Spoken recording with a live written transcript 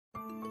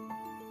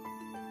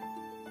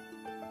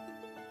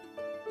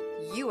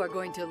You are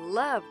going to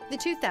love the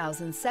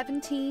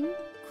 2017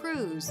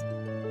 Cruze.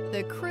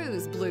 The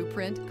Cruze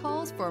blueprint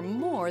calls for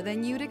more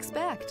than you'd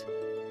expect.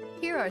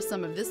 Here are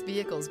some of this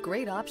vehicle's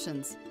great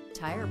options: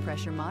 tire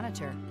pressure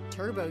monitor,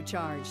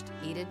 turbocharged,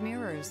 heated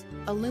mirrors,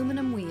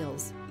 aluminum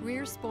wheels,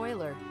 rear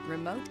spoiler,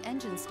 remote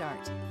engine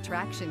start,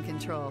 traction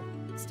control,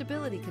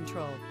 stability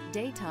control,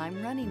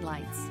 daytime running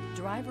lights,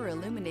 driver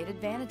illuminated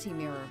vanity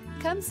mirror.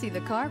 Come see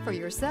the car for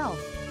yourself.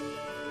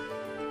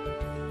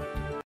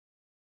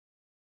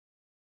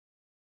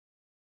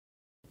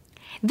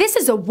 This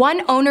is a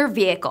one-owner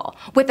vehicle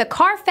with a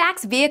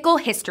Carfax Vehicle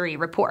History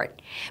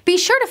Report. Be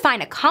sure to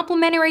find a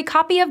complimentary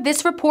copy of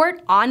this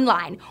report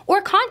online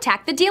or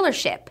contact the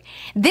dealership.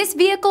 This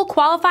vehicle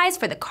qualifies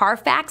for the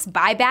Carfax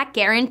Buyback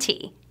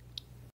Guarantee.